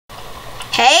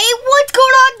Hey, what's going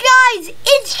on, guys?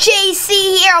 It's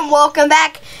JC here, and welcome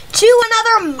back to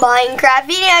another Minecraft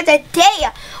video today.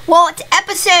 Well, it's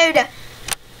episode,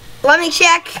 let me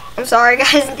check. I'm sorry,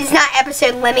 guys. It's not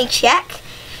episode, let me check.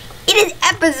 It is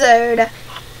episode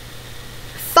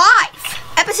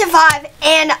 5. Episode 5,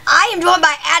 and I am joined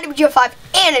by Ep5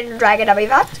 and Dragon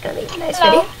Ep5. It's going to be a nice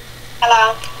video.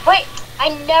 Hello. Wait, I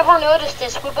never noticed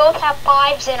this. We both have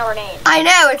 5s in our name. I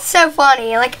know, it's so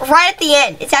funny. Like, right at the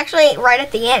end. It's actually right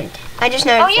at the end. I just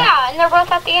noticed. Oh, yeah, that. And they're both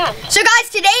at the end. So, guys,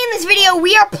 today in this video,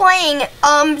 we are playing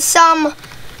some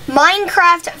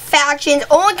Minecraft factions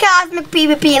on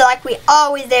CosmicPVP like we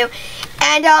always do.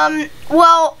 And,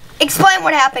 well, explain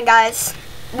what happened, guys.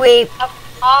 Ender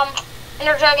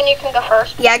Dragon, you can go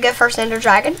first. Yeah, go first, Ender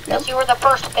Dragon. Because you were the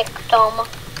first victim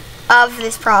of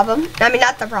this problem. I mean,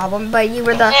 not the problem, but you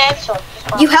were the...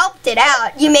 You helped it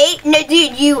out. You made... No,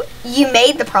 dude, you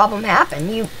made the problem happen.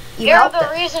 You're the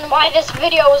reason why this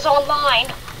video is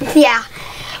online. Yeah.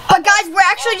 But, guys, we're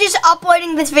actually just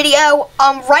uploading this video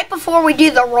right before we do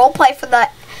the roleplay for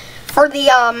the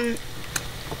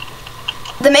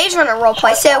Maze Runner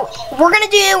roleplay. So, we're going to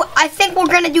do... I think we're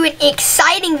going to do an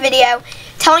exciting video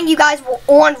telling you guys we're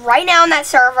on right now on that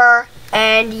server.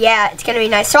 And yeah, it's going to be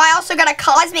nice. So I also got a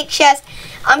cosmic chest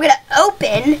I'm going to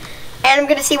open, and I'm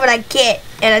going to see what I get,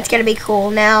 and it's going to be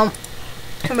cool. Now,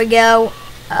 here we go.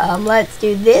 Let's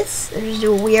do this. Let's just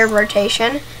do a weird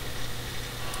rotation.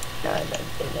 No,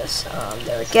 let's do this.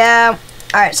 There we go.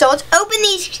 Alright, so let's open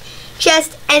these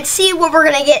chests and see what we're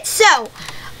going to get. So,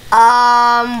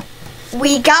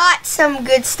 we got some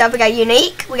good stuff. We got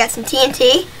unique. We got some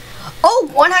TNT. Oh,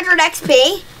 100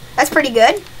 XP. That's pretty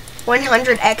good.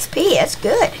 100 XP, that's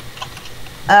good.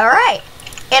 Alright.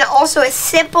 And also a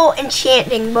simple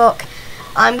enchanting book.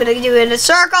 I'm going to do it in a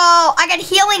circle. I got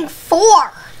healing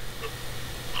 4.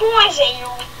 Who is it?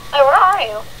 Where are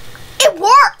you? It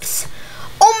works.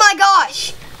 Oh my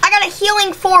gosh. I got a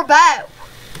healing 4 bow.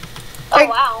 Oh,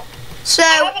 wow. So,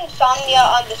 I have insomnia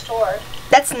on the store.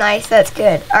 That's nice. That's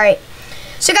good. Alright.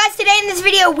 So guys, today in this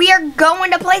video, we are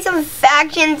going to play some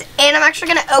factions, and I'm actually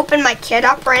going to open my kit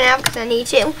up right now because I need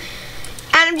to.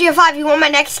 Ep5, you want my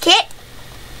next kit?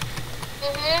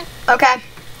 Okay.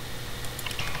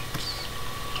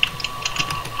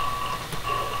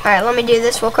 Alright, let me do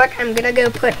this real quick. I'm going to go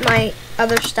put my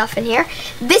other stuff in here.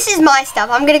 This is my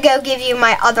stuff. I'm going to go give you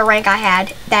my other rank I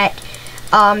had that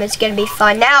is going to be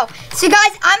fun. Now, so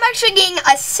guys, I'm actually getting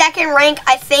a second rank,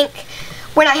 I think.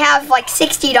 When I have like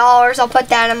 $60, I'll put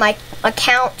that in my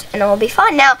account and it'll be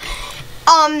fun. Now,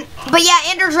 but yeah,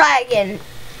 Ender Dragon,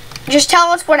 just tell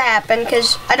us what happened,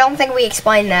 because I don't think we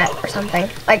explained that or something.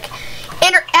 Like,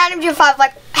 Ep5,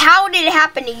 like, how did it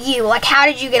happen to you? Like, how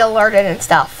did you get alerted and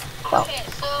stuff? Well. Okay,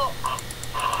 so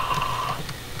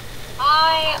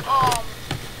I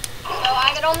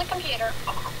get on the computer,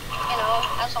 you know,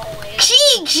 as always.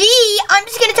 I'm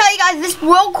just gonna tell you guys this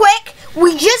real quick.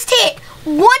 We just hit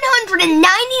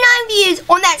 199 views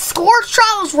on that Scorch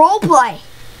Trials roleplay.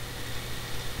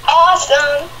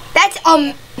 Awesome. That's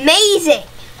amazing.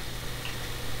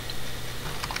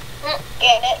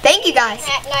 Get it? Thank you, guys.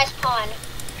 Nice pun.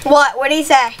 What? What did he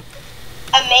say?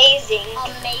 Amazing.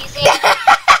 Amazing.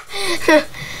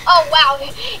 Oh wow,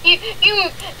 you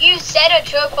said a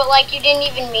joke, but like you didn't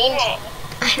even mean to.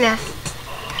 I know.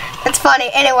 That's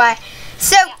funny. Anyway,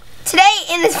 so today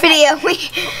in this video we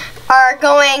are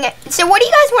going. So what do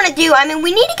you guys want to do? I mean,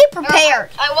 we need to get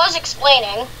prepared. I was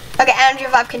explaining. Okay,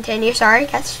 Ep5, continue. Sorry,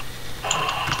 guys.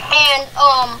 And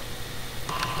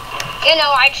you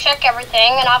know, I check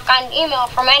everything, and I've got an email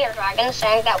from Ender Dragon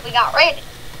saying that we got raided.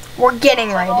 We're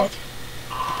getting raided.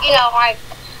 You know, I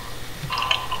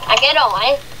get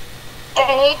on,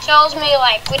 and he tells me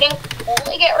like we didn't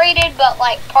fully get raided, but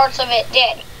like parts of it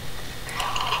did.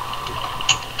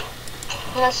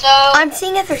 And so I'm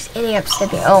seeing if there's any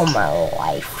obsidian. Oh my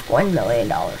life, $1 million.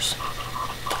 So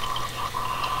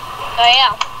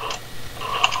yeah.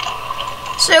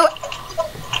 So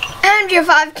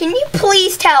Ep5, can you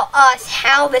please tell us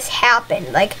how this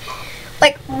happened? Like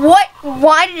what?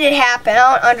 Why did it happen?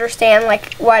 I don't understand.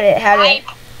 Like, I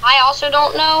also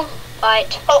don't know,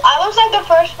 but I was like the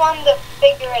first one to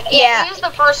figure it out. Yeah, he was the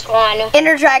first one.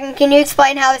 Ender Dragon, can you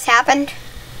explain how this happened?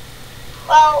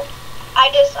 Well, I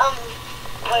just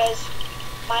was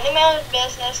minding my own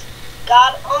business,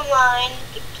 got online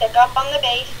to check up on the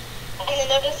base, and then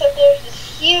noticed that there's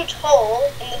this huge hole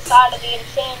in the side of the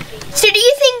enchanting. So do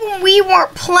you think when we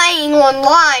weren't playing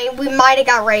online, we might have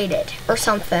got raided or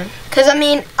something? Because, I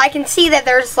mean, I can see that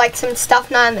there's, like, some stuff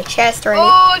not in the chest or anything.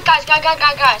 Oh, guys.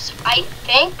 I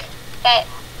think that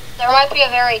there might be a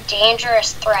very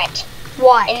dangerous threat.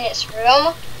 Why? In this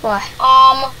room. Why?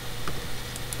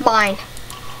 Mine.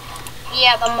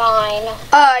 Yeah, the mine.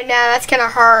 Oh no, that's gonna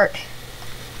hurt.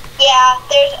 Yeah,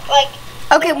 there's like.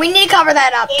 Okay, we need to cover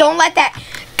that up. Don't let that,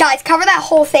 guys, cover that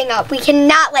whole thing up. We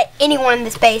cannot let anyone in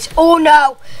this base. Oh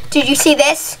no, dude, you see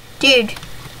this? Dude,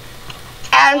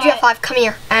 Adam G5, come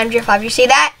here. Adam G5, you see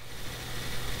that?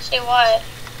 See what?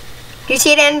 You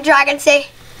see it in the Dragon Sea?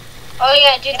 Oh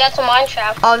yeah, dude, that's a mine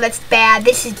shaft. Oh, that's bad.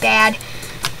 This is bad.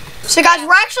 So guys,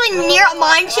 we're actually near a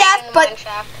mine shaft, but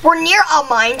we're near a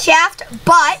mine shaft,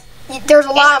 but there's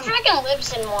a lot of. Dragon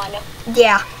lives in one.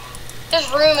 Yeah. His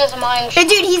room is a mine shaft.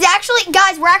 Dude, he's actually,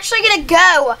 guys, we're actually gonna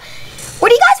go. What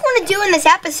do you guys want to do in this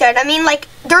episode? I mean, like,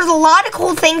 there's a lot of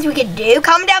cool things we could do.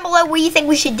 Comment down below what you think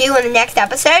we should do in the next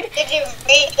episode. Did you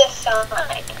read the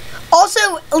sign?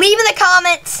 Also, leave in the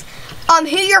comments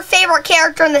who your favorite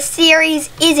character in the series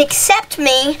is, except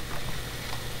me,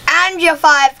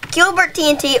 Anja5, Gilbert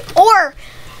TNT, or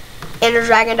Ender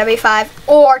Dragon W5,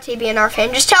 or TBNR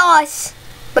Fan. Just tell us,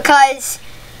 because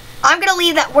I'm gonna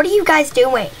leave that. What are you guys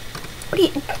doing? What are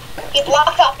you? He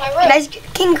blocked off my room. Guys,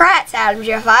 congrats, Adam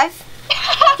G5.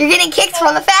 You're getting kicked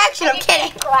from the faction. I'm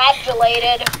kidding.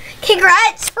 Congratulated.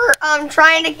 Congrats for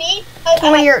trying to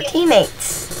kill your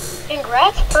teammates.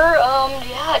 Congrats for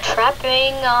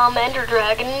trapping Ender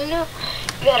Dragon.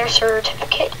 You got a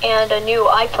certificate and a new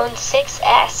iPhone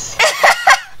 6S.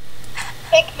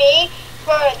 Pick me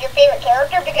for your favorite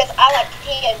character because I like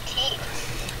TNT.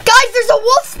 Guys, there's a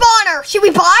wolf spawner. Should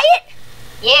we buy it?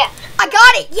 Yeah. I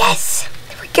got it. Yes.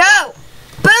 There we go.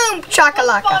 Boom,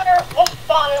 chakalaka. Wolf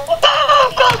spawner.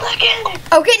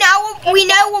 Okay, now we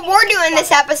know what we're doing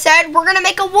this episode. We're gonna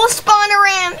make a wolf spawner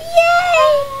room.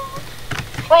 Yay!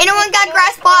 Wait, Anyone got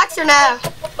grass blocks or no?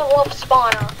 Put the wolf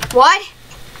spawner. What?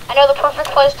 I know the perfect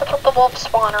place to put the wolf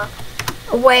spawner.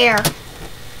 Where?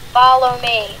 Follow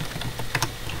me.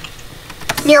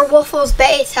 Near Wolf's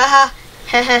base. Haha.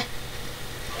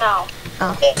 No.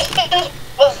 Oh.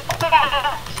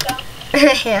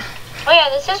 Yeah. Oh yeah,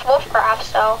 this is Wolfcraft,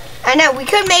 so. I know, we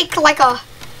could make like a.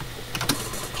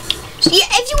 Yeah,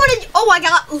 if you want to. Oh, I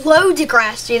got loads of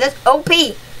grass, dude. That's OP.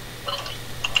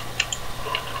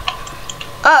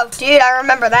 Oh, dude, I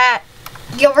remember that.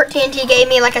 Gilbert TNT gave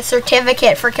me like a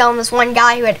certificate for killing this one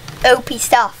guy who had OP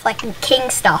stuff, like king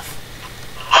stuff.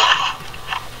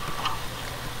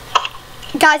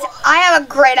 Guys, I have a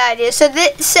great idea.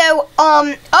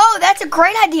 Oh, that's a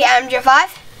great idea,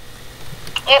 MJ5.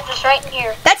 Yep, just right in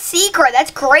here. That's secret. That's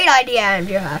a great idea,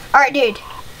 MJ5. All right, dude.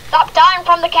 Stop dying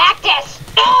from the cactus.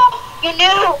 You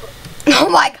knew. Oh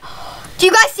my God. Do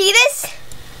you guys see this?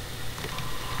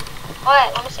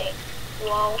 What? Let me see.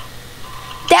 Whoa.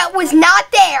 That was not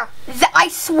there. I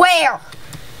swear.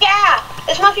 Yeah,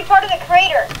 this must be part of the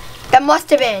crater. That must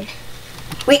have been.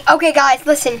 Okay, guys,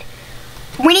 listen.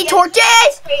 We need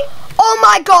torches. Oh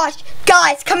my gosh.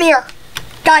 Guys, come here.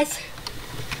 Guys.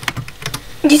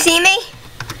 Did you see me?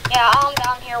 Yeah, I'm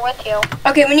down here with you.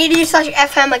 Okay, we need to do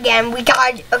 /FM again.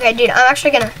 Okay, dude,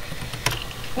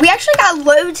 we actually got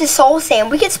loads of soul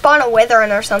sand. We could spawn a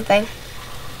withering or something.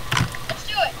 Let's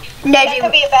do it. No, that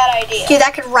could be a bad idea. Dude,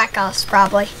 that could wreck us,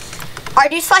 probably.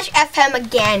 Alright, do /FM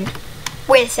again.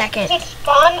 Wait a second. Did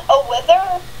spawn a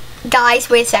wither? Guys,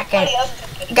 wait a second.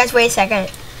 Guys, wait a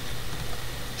second.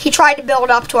 He tried to build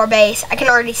up to our base. I can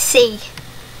already see.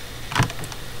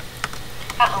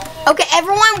 Uh-oh. Okay,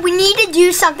 everyone, we need to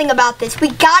do something about this. We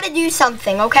gotta do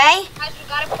something, okay? Guys, we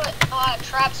gotta put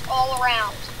traps all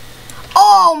around.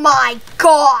 Oh my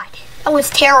God. That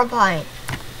was terrifying.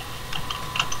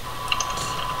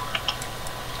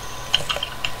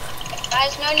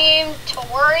 Guys, no need to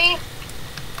worry.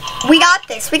 We got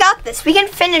this. We got this. We can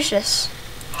finish this.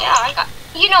 Yeah,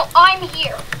 I'm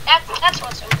here. That's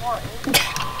what's important.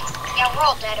 Yeah, we're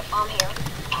all dead if I'm here.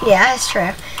 Yeah, that's true.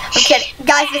 I'm kidding.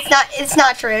 Guys, it's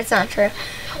not true. It's not true.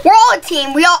 We're all a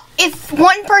team. If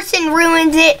one person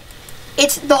ruins it,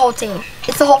 it's the whole team.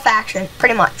 It's the whole faction,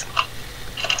 pretty much.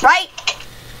 Right?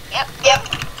 Yep.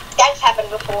 That's happened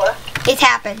before. It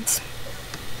happens.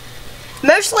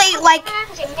 Mostly, like...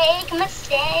 Sometimes you make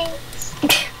mistakes.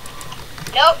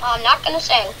 Nope, I'm not gonna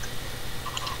sing.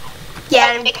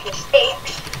 Yeah. Make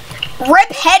mistakes.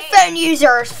 Rip headphone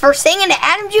users for singing to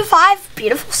Adam G5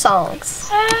 beautiful songs.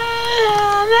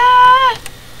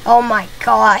 Oh my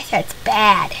gosh, that's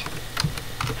bad.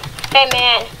 Hey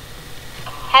man,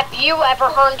 have you ever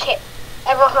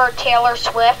heard Taylor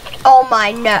Swift? Oh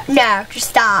my, no, just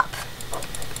stop.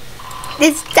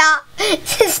 Just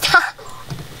stop.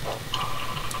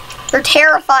 You're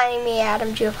terrifying me,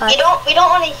 Adam G5. We don't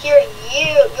want to hear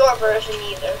your version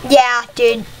either. Yeah,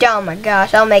 dude. Oh my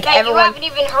gosh, that'll make everyone. You haven't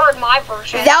even heard my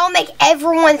version. That'll make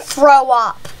everyone throw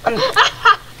up. Dude,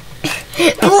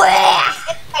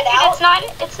 it's not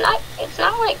It's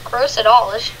not like gross at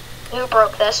all. Who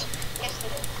broke this? Yes,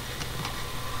 it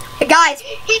is. Hey, guys.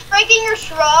 He's breaking your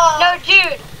straw. No,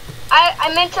 dude.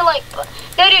 I meant to like.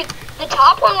 No, dude. The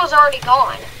top one was already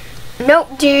gone.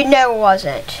 Nope, dude. No, it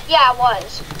wasn't. Yeah, it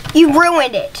was. You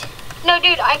ruined it. No,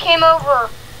 dude. I came over,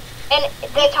 and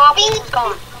the top one was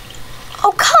gone.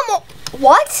 Oh, come on.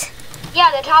 What?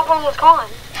 Yeah, the top one was gone.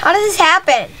 How does this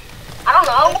happen? I don't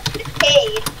know.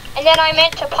 Hey. And then I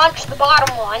meant to punch the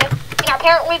bottom one, and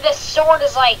apparently this sword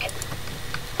is like,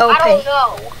 I don't Okay.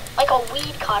 know, like a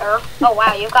weed cutter. Oh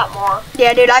wow, you've got more.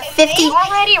 Yeah, dude. I have 50.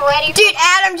 Already ready. Dude,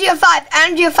 Adam, do you have 5?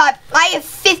 Adam, do you have 5? I have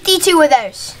 52 of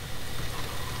those.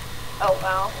 Oh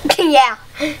wow. Yeah.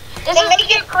 This is a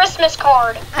cute Christmas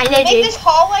card. I know, Make dude. this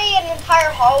hallway an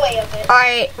entire hallway of it.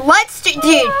 Alright, let's do,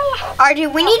 dude. Alright,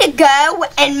 dude, we need to go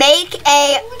and make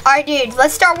a, alright, dude,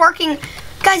 let's start working.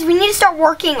 Guys, we need to start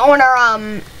working on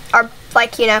our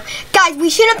like, you know. Guys, we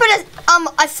shouldn't put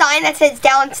a sign that says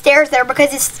downstairs there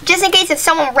because it's just in case if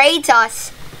someone raids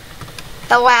us,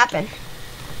 that will happen.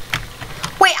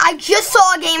 Wait, I just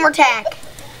saw a gamer tag.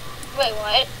 Wait,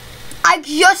 what? I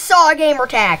just saw a gamer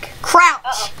tag.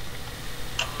 Crouch.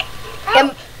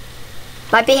 It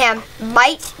might be him.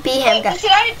 Might be him, Wait, we guys. should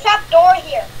add a trap door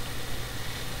here.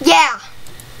 Yeah.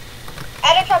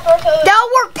 Add a trap door so That'll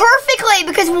work perfectly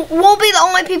because we'll be the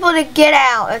only people to get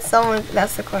out.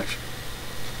 That's the question.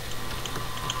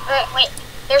 Wait,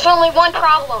 there's only one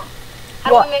problem.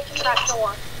 How What? do we make the trap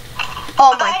door?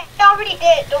 Oh my. I already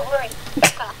did, don't worry.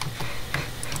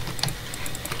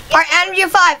 Alright, Adam, you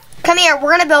 5. Come here. We're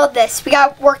going to build this. We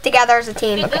got to work together as a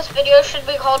team. Dude, Okay. this video should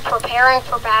be called Preparing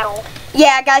for Battle.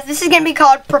 Yeah, guys, this is going to be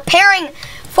called Preparing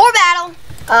for Battle.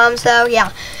 So,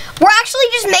 yeah. We're actually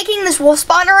just making this wolf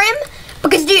spawner in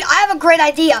because, dude, I have a great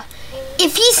idea.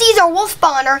 If he sees our wolf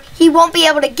spawner, he won't be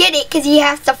able to get it because he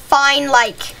has to find,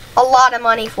 like, a lot of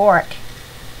money for it.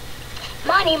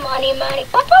 Money, money, money.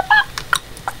 Bop, bop,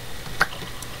 bop.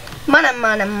 Money,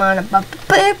 money, money.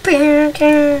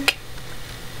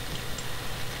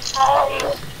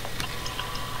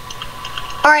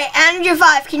 Alright, Andrew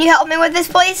 5, can you help me with this,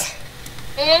 please?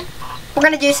 Mhm. We're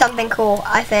gonna do something cool,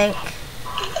 I think.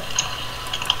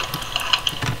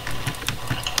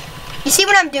 You see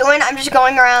what I'm doing? I'm just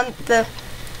going around the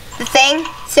thing,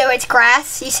 so it's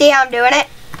grass. You see how I'm doing it?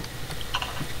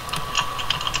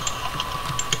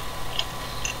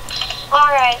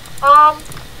 Alright, oh,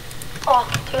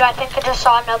 dude, I think I just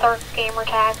saw another gamer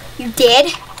tag. You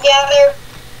did? Yeah,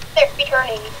 they're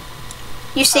returning.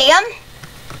 You see them?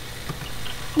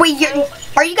 Wait,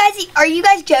 are you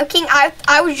guys joking?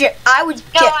 I was No,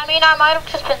 I mean, I might have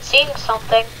just been seeing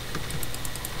something.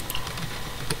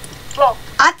 Well,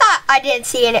 I thought I didn't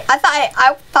see any. I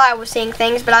thought I was seeing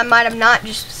things, but I might have not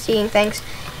just seeing things.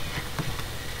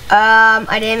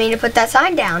 I didn't mean to put that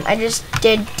sign down. I just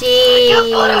did. you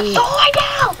put a sign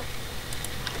down!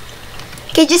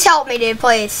 Okay, just help me, dude,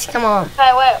 please. Come on.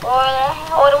 Hey, wait,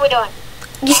 what are we doing?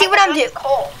 You see what I'm doing?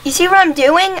 Coal. You see what I'm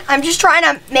doing? I'm just trying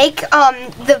to make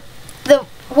the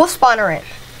wolf spawner in.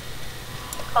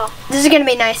 Oh. This is gonna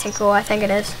be nice and cool. I think it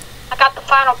is. I got the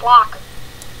final block.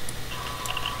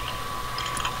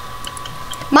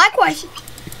 My question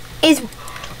is,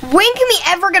 when can we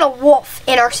ever get a wolf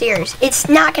in our series? It's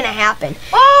not gonna happen.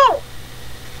 Oh!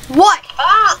 What? He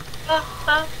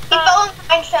fell in the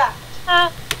mine shaft.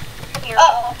 Come here.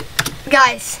 Uh-oh.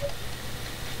 Guys.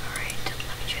 Alright, let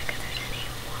me check if there's any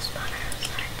wolf spawner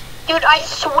outside. Dude, I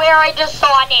swear I just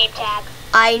saw a name tag.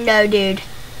 I know, dude.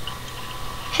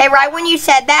 Hey, right when you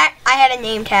said that, I had a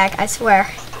name tag, I swear.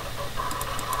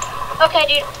 Okay,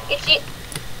 dude, it's it.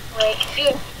 Wait,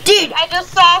 dude. Dude! I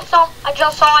just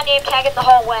saw a name tag in the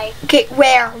hallway. Okay,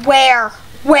 where?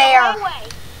 Hallway.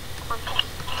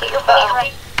 Get your feet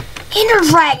right. Ender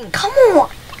Dragon, come on!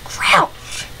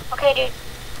 Crouch! Okay, dude.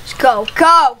 Let's go,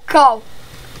 go! Come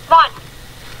on.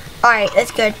 Alright,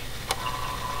 that's good.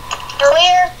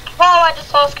 Clear. Whoa, I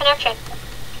just lost connection.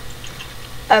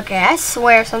 Okay, I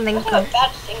swear something's That's a good.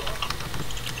 bad signal.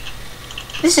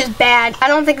 This is bad. I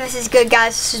don't think this is good,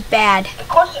 guys. This is bad. Of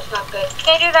course it's not good.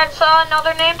 Okay, dude, I saw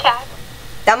another name tag.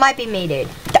 That might be me, dude.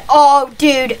 Oh,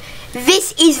 dude.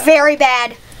 This is very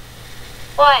bad.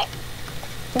 What?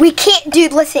 We can't,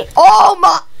 dude, listen. Oh,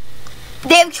 my.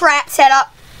 They have traps set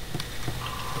up.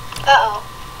 Uh-oh.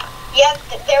 Yeah,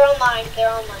 they're online. They're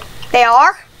online. They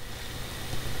are?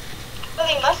 Well,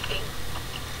 they must be.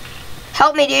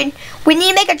 Help me, dude. We need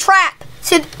to make a trap.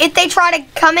 So if they try to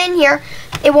come in here,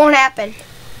 it won't happen.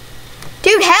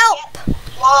 Dude, help!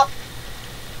 Flop.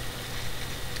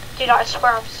 Dude, I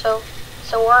swear I'm so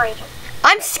worried.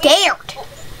 I'm scared.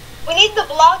 We need to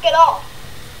block it off.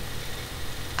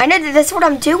 I know that that's what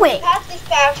I'm doing. Pass this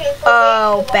faction for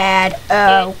Oh, bad.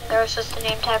 Oh. Dude, there's just a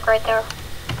name tag right there.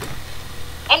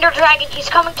 Ender Dragon, he's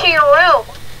coming to your room.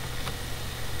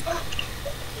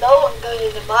 No one goes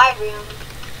into my room.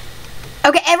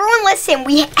 Okay, everyone listen.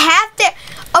 We have to...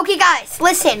 Okay, guys,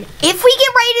 listen. If we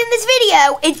get raided in this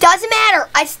video, it doesn't matter.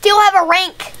 I still have a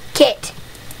rank kit.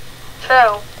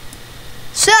 True.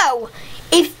 So,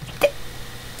 if...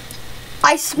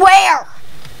 I swear,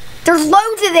 there's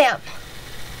loads of them.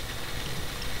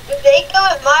 If they go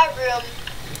in my room,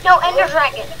 No, Ender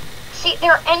Dragon. See,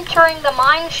 they're entering the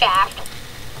mine shaft,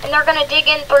 and they're gonna dig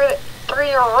in through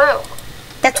your room.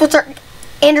 That's what's our...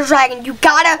 Ender Dragon, you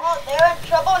gotta... oh, they're in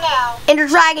trouble now. Ender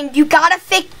Dragon, you gotta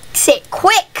fix it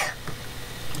quick.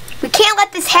 We can't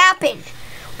let this happen.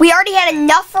 We already had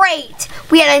enough raids.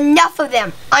 We had enough of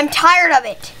them. I'm tired of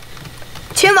it.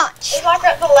 Too much. It's like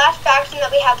the last faction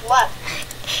that we have left.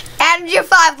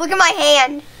 Ep5, look at my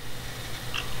hand.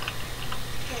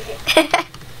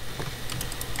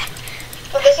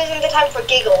 But this isn't the time for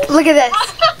giggles. Look at this.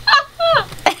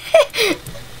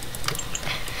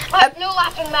 No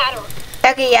laughing matter.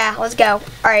 Okay, yeah, let's go. All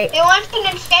right. They want an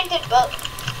enchanted book.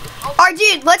 All right,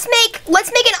 dude, let's make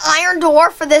an iron door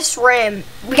for this room.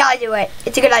 We gotta do it.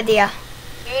 It's a good idea.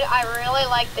 Dude, I really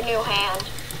like the new hand.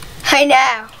 I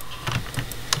know.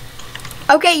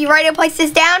 Okay, you ready to place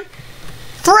this down?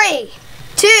 3,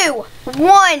 2,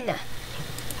 1,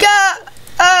 go!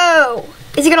 Oh,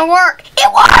 is it gonna work?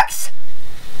 It works!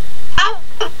 Ow!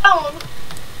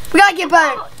 We gotta get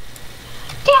bone.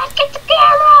 Dad, get the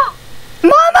camera!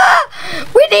 Mama,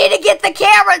 we need to get the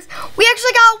cameras. We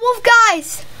actually got a wolf,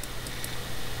 guys.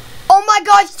 Oh my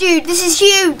gosh, dude, this is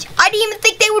huge. I didn't even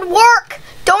think they would work.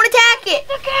 Don't attack it.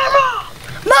 The camera!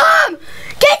 Mom,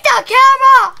 get the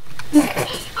camera.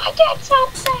 I did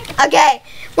something. Okay,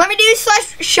 let me do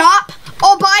 /shop.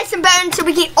 I'll buy some bones so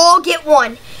we can all get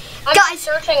one. I'm Guys,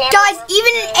 searching guys,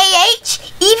 everywhere.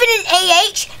 even in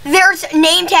AH, there's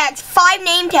name tags, 5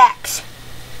 name tags.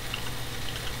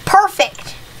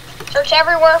 Perfect. Search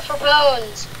everywhere for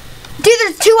bones. Dude,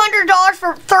 there's $200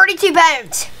 for 32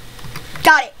 bones.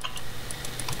 Got it.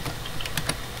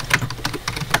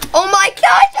 Oh my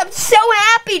gosh, I'm so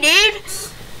happy, dude.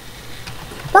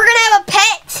 We're gonna have a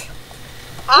pet.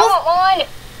 I want one.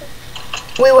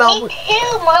 We will. Me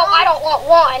too, Mom. No, I don't want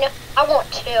one. I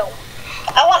want 2.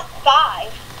 I want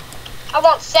 5. I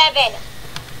want 7.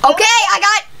 Okay,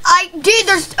 dude,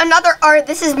 there's another, or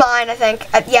this is mine, I think.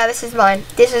 Yeah, this is mine.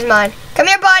 This is mine. Come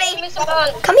here, Give buddy. me some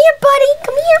bones. Come here, buddy.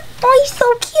 Come here. Oh, he's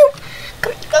so cute.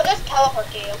 Come. They'll just teleport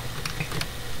to you.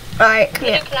 All right, come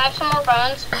Dude, here. can I have some more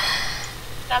bones? Can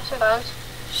I have some bones?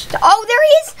 Oh, there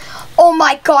he is. Oh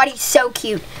my God, he's so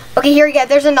cute. Okay, here you go.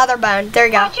 There's another bone. There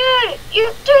you go. Oh,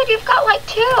 you've got like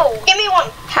 2. Give me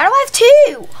 1. How do I have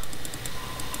 2?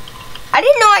 I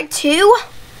didn't know I had 2.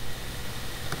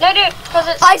 No, dude, because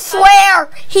it's... I swear,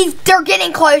 they're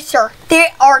getting closer.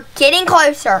 They are getting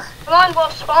closer. Come on,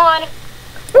 wolf spawn.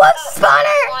 What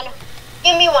spawner? One.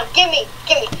 Give me 1. Give me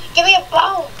a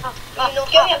bone.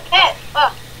 Give me a pet.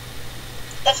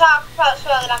 That's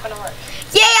probably not gonna work.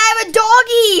 Yay, I have a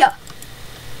doggy.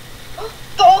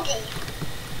 Doggy.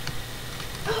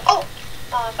 Oh,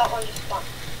 I got one just spawned.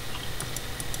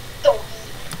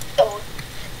 Doggy.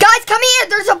 Guys, come here.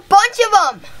 There's a bunch of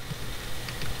them.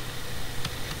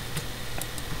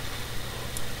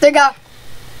 There you go.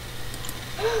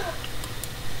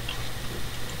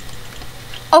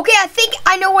 Okay, I think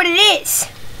I know what it is.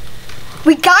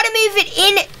 We gotta move it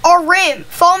in our room.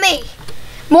 Follow me.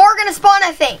 More are gonna spawn,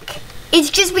 I think. It's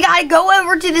just we gotta go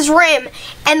over to this room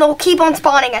and they'll keep on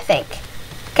spawning, I think.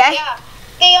 Okay? Yeah,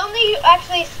 they only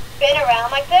actually spin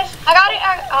around like this. I got it.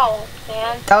 Oh,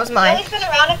 man. That was They mine. only spin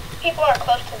around if people are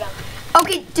close to them.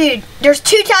 Okay, dude, there's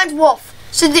 2 times wolf.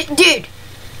 So, dude,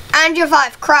 and your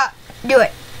 5, crap, do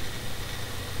it.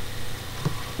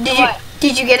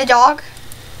 Did you get a dog?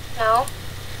 No.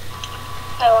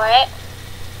 Wait, what?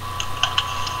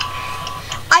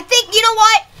 I think, you know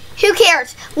what? Who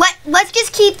cares? Let's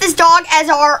just keep this dog as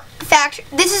our faction.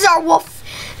 This is our wolf.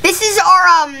 This is our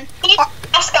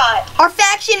Mascot. our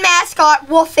faction mascot,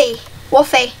 Wolfie.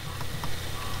 Wolfie.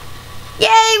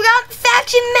 Yay, we got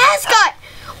faction mascot.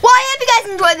 Well, I hope you guys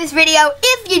enjoyed this video.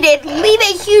 If you did, leave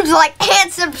a huge like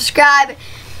and subscribe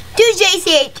to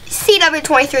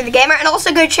JCHCW23 the Gamer, and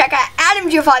also go check out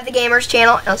Adam05 the Gamer's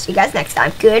channel. And I'll see you guys next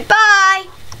time. Goodbye.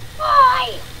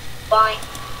 Bye. Bye.